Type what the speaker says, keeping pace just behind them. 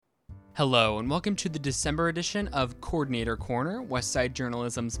Hello, and welcome to the December edition of Coordinator Corner, Westside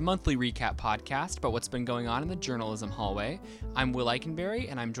Journalism's monthly recap podcast about what's been going on in the journalism hallway. I'm Will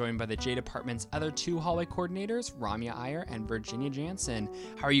Eikenbary, and I'm joined by the J Department's other two hallway coordinators, Ramya Iyer and Virginia Jansen.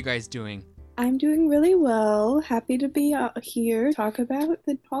 How are you guys doing? I'm doing really well. Happy to be here to talk about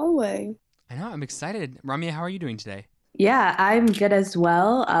the hallway. I know, I'm excited. Ramya, how are you doing today? Yeah, I'm good as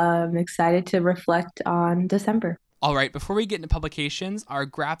well. I'm excited to reflect on December. All right, before we get into publications, our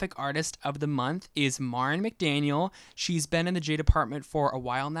graphic artist of the month is Maren McDaniel. She's been in the J Department for a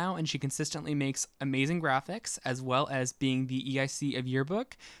while now, and she consistently makes amazing graphics, as well as being the EIC of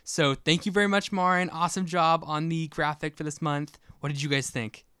Yearbook. So thank you very much, Maren. Awesome job on the graphic for this month. What did you guys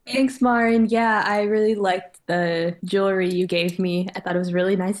think? Thanks, Maren. Yeah, I really liked the jewelry you gave me. I thought it was a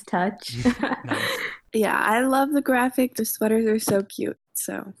really nice touch. Nice. Yeah, I love the graphic. The sweaters are so cute.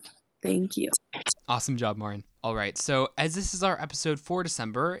 So thank you. Awesome job, Maren. All right, so as this is our episode for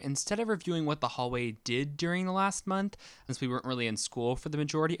December, instead of reviewing what the hallway did during the last month, since we weren't really in school for the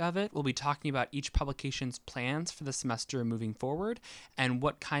majority of it, we'll be talking about each publication's plans for the semester moving forward and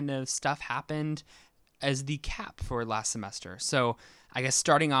what kind of stuff happened as the cap for last semester. So I guess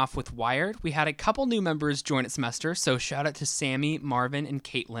starting off with Wired, we had a couple new members join at semester, so shout out to Sammy, Marvin, and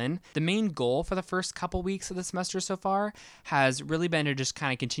Caitlin. The main goal for the first couple weeks of the semester so far has really been to just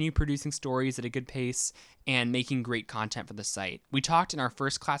kind of continue producing stories at a good pace and making great content for the site. We talked in our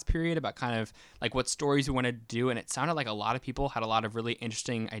first class period about kind of like what stories we wanted to do, and it sounded like a lot of people had a lot of really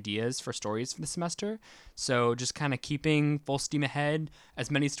interesting ideas for stories for the semester. So just kind of keeping full steam ahead, as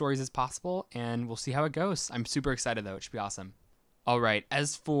many stories as possible, and we'll see how it goes. I'm super excited though. It should be awesome. All right.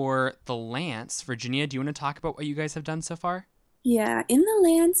 As for the Lance, Virginia, do you want to talk about what you guys have done so far? Yeah, in the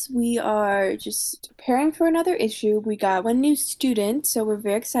Lance, we are just preparing for another issue. We got one new student, so we're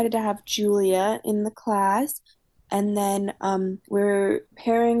very excited to have Julia in the class. And then we're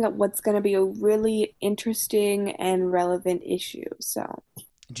preparing what's going to be a really interesting and relevant issue. So,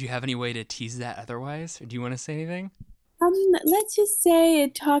 Do you have any way to tease that otherwise? Or do you want to say anything? let's just say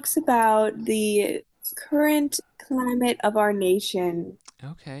it talks about the current climate of our nation.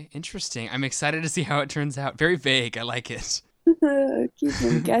 Okay, interesting. I'm excited to see how it turns out. Very vague. I like it. Keep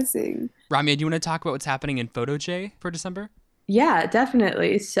them guessing. Ramya, do you want to talk about what's happening in PhotoJ for December? Yeah,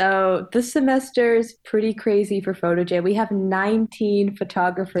 definitely. So this semester is pretty crazy for PhotoJ. We have 19 That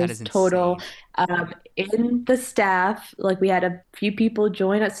photographers is total insane. in the staff. Like we had a few people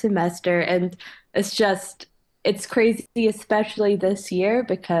join at semester, and it's just it's crazy, especially this year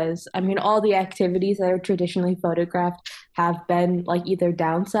because I mean all the activities that are traditionally photographed have been like either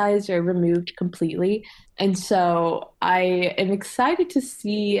downsized or removed completely. And so I am excited to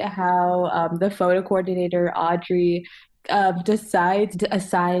see how the photo coordinator, Audrey, decides to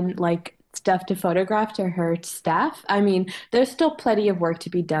assign like stuff to photograph to her staff. I mean, there's still plenty of work to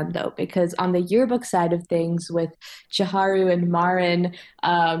be done though, because on the yearbook side of things with Chiharu and Marin,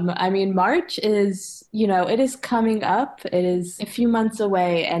 I mean, March is, it is coming up. It is a few months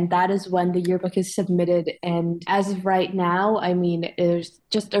away, and that is when the yearbook is submitted. And as of right now, I mean, there's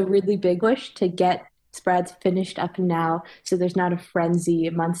just a really big push to get spreads finished up now so there's not a frenzy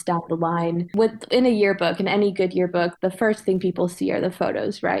months down the line. Within a yearbook, in any good yearbook, the first thing people see are the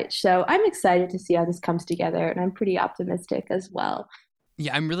photos, right? So I'm excited to see how this comes together, and I'm pretty optimistic as well.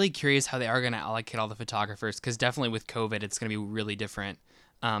 Yeah, I'm really curious how they are going to allocate all the photographers because definitely with COVID, it's going to be really different.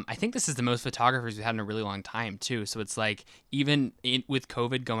 I think this is the most photographers we've had in a really long time too. So it's like with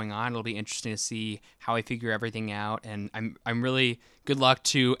COVID going on, it'll be interesting to see how I figure everything out. And I'm really good luck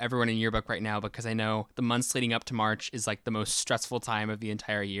to everyone in yearbook right now because I know the months leading up to March is like the most stressful time of the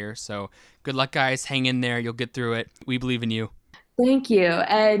entire year. So good luck, guys. Hang in there. You'll get through it. We believe in you. Thank you.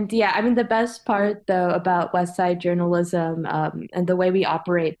 And yeah, I mean, the best part though about West Side journalism and the way we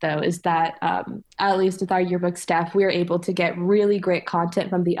operate though is that at least with our yearbook staff, we are able to get really great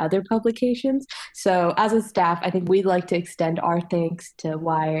content from the other publications. So as a staff, I think we'd like to extend our thanks to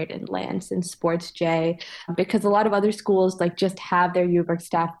Wired and Lance and Sports J because a lot of other schools like just have their yearbook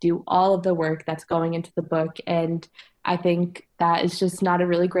staff do all of the work that's going into the book. And I think that is just not a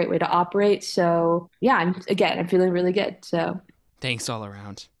really great way to operate. So yeah, I'm feeling really good. So. Thanks all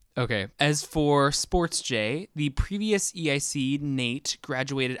around. Okay, as for Sports J, the previous EIC, Nate,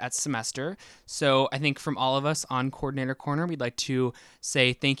 graduated at semester. So I think from all of us on Coordinator Corner, we'd like to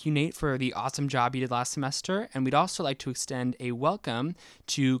say thank you, Nate, for the awesome job you did last semester. And we'd also like to extend a welcome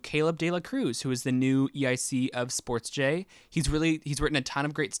to Caleb De La Cruz, who is the new EIC of Sports J. He's written a ton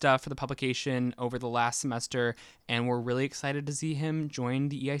of great stuff for the publication over the last semester, and we're really excited to see him join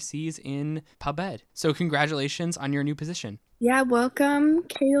the EICs in Pub Ed. So congratulations on your new position. Yeah, welcome,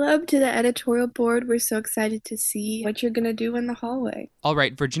 Caleb, to the editorial board. We're so excited to see what you're going to do in the hallway. All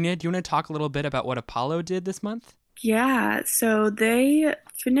right, Virginia, do you want to talk a little bit about what Apollo did this month? Yeah, so they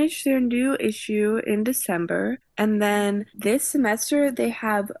finished their new issue in December, and then this semester they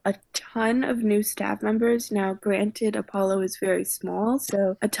have a ton of new staff members. Now, granted, Apollo is very small,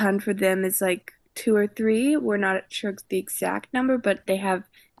 so a ton for them is like 2 or 3. We're not sure the exact number, but they have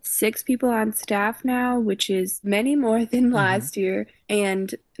 6 people on staff now, which is many more than last year.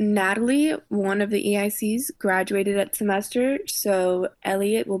 And Natalie, one of the EICs, graduated at semester, so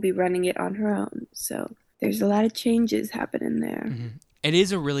Elliot will be running it on her own. So there's a lot of changes happening there. It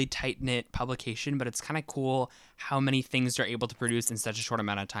is a really tight-knit publication, but it's kind of cool how many things they're able to produce in such a short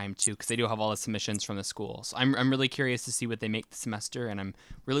amount of time, too, because they do have all the submissions from the school. So I'm really curious to see what they make this semester, and I'm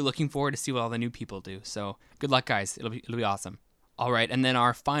really looking forward to see what all the new people do. So good luck, guys. It'll be awesome. All right, and then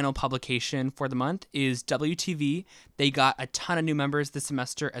our final publication for the month is WTV. They got a ton of new members this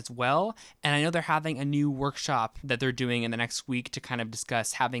semester as well, and I know they're having a new workshop that they're doing in the next week to kind of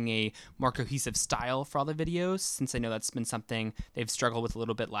discuss having a more cohesive style for all the videos, since I know that's been something they've struggled with a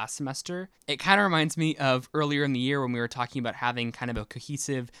little bit last semester. It kind of reminds me of earlier in the year when we were talking about having kind of a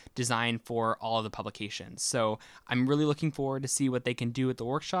cohesive design for all of the publications. So I'm really looking forward to see what they can do at the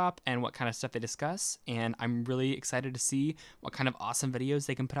workshop and what kind of stuff they discuss, and I'm really excited to see what kind of awesome videos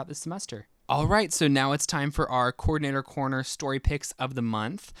they can put out this semester. All right, so now it's time for our Coordinator Corner story picks of the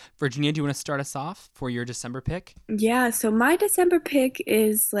month. Virginia, do you want to start us off for your December pick? Yeah, so my December pick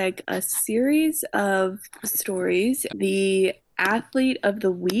is like a series of stories. The Athlete of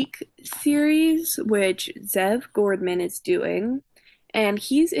the Week series, which Zev Gordman is doing, and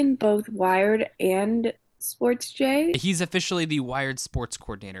he's in both Wired and Sports J. He's officially the Wired Sports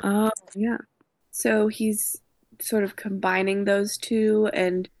Coordinator. Oh, yeah. So he's sort of combining those two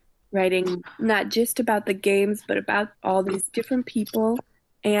and writing not just about the games, but about all these different people.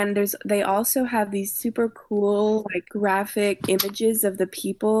 And they also have these super cool like graphic images of the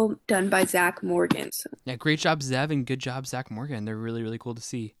people done by Zach Morgan. So. Yeah, great job, Zev, and good job, Zach Morgan. They're really, really cool to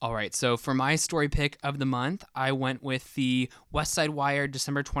see. All right, so for my story pick of the month, I went with the West Side Wired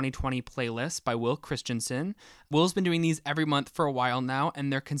December 2020 playlist by Will Christensen. Will's been doing these every month for a while now,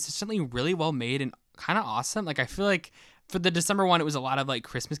 and they're consistently really well made and kind of awesome. Like, I feel like for the December one, it was a lot of like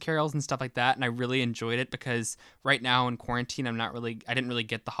Christmas carols and stuff like that, and I really enjoyed it because right now in quarantine, I didn't really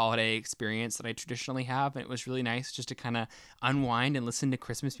get the holiday experience that I traditionally have, and it was really nice just to kind of unwind and listen to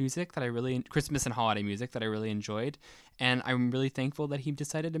Christmas and holiday music that I really enjoyed, and I'm really thankful that he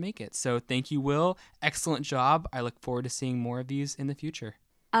decided to make it. So thank you, Will. Excellent job. I look forward to seeing more of these in the future.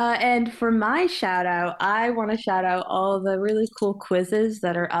 And for my shout out, I want to shout out all the really cool quizzes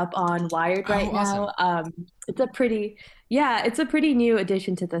that are up on Wired right awesome. now. It's a pretty new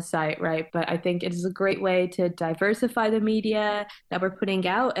addition to the site, right? But I think it is a great way to diversify the media that we're putting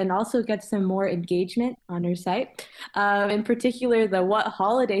out and also get some more engagement on our site. In particular, the "What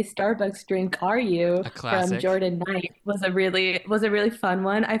holiday Starbucks drink are you?" from Jordan Knight was a really fun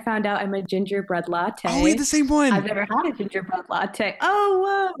one. I found out I'm a gingerbread latte. Oh, we had the same one. I've never had a gingerbread latte.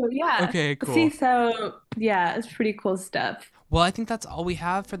 Oh, whoa, yeah. Okay, cool. See, so yeah, it's pretty cool stuff. Well, I think that's all we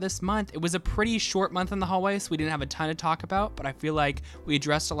have for this month. It was a pretty short month in the hallway, so we didn't have a ton to talk about, but I feel like we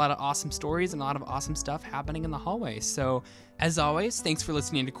addressed a lot of awesome stories and a lot of awesome stuff happening in the hallway. So, as always, thanks for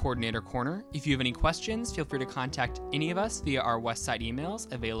listening to Coordinator Corner. If you have any questions, feel free to contact any of us via our Westside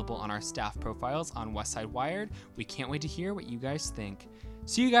emails available on our staff profiles on Westside Wired. We can't wait to hear what you guys think.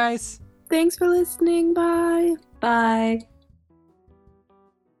 See you guys! Thanks for listening. Bye. Bye.